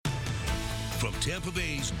From Tampa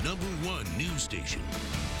Bay's #1 news station,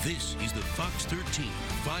 this is the Fox 13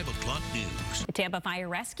 5 o'clock news. The Tampa Fire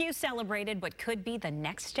Rescue celebrated what could be the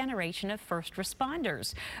next generation of first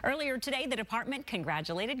responders. Earlier today, the department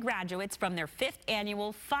congratulated graduates from their 5th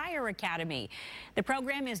annual Fire Academy. The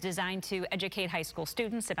program is designed to educate high school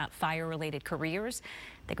students about fire-related careers.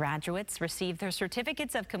 The graduates received their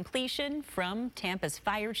certificates of completion from Tampa's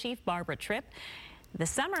Fire Chief Barbara Tripp.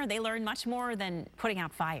 This summer, they learned much more than putting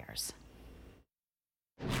out fires.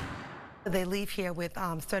 They leave here with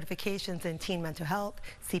certifications in teen mental health,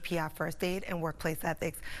 CPR first aid, and workplace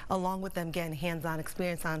ethics, along with them getting hands-on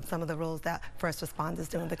experience on some of the roles that first responders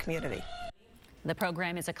do in the community. The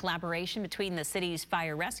program is a collaboration between the city's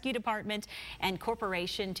Fire Rescue Department and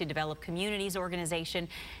Corporation to Develop Communities organization.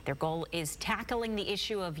 Their goal is tackling the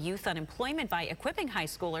issue of youth unemployment by equipping high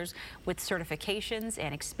schoolers with certifications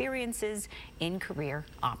and experiences in career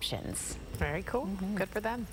options. Very cool. Good for them.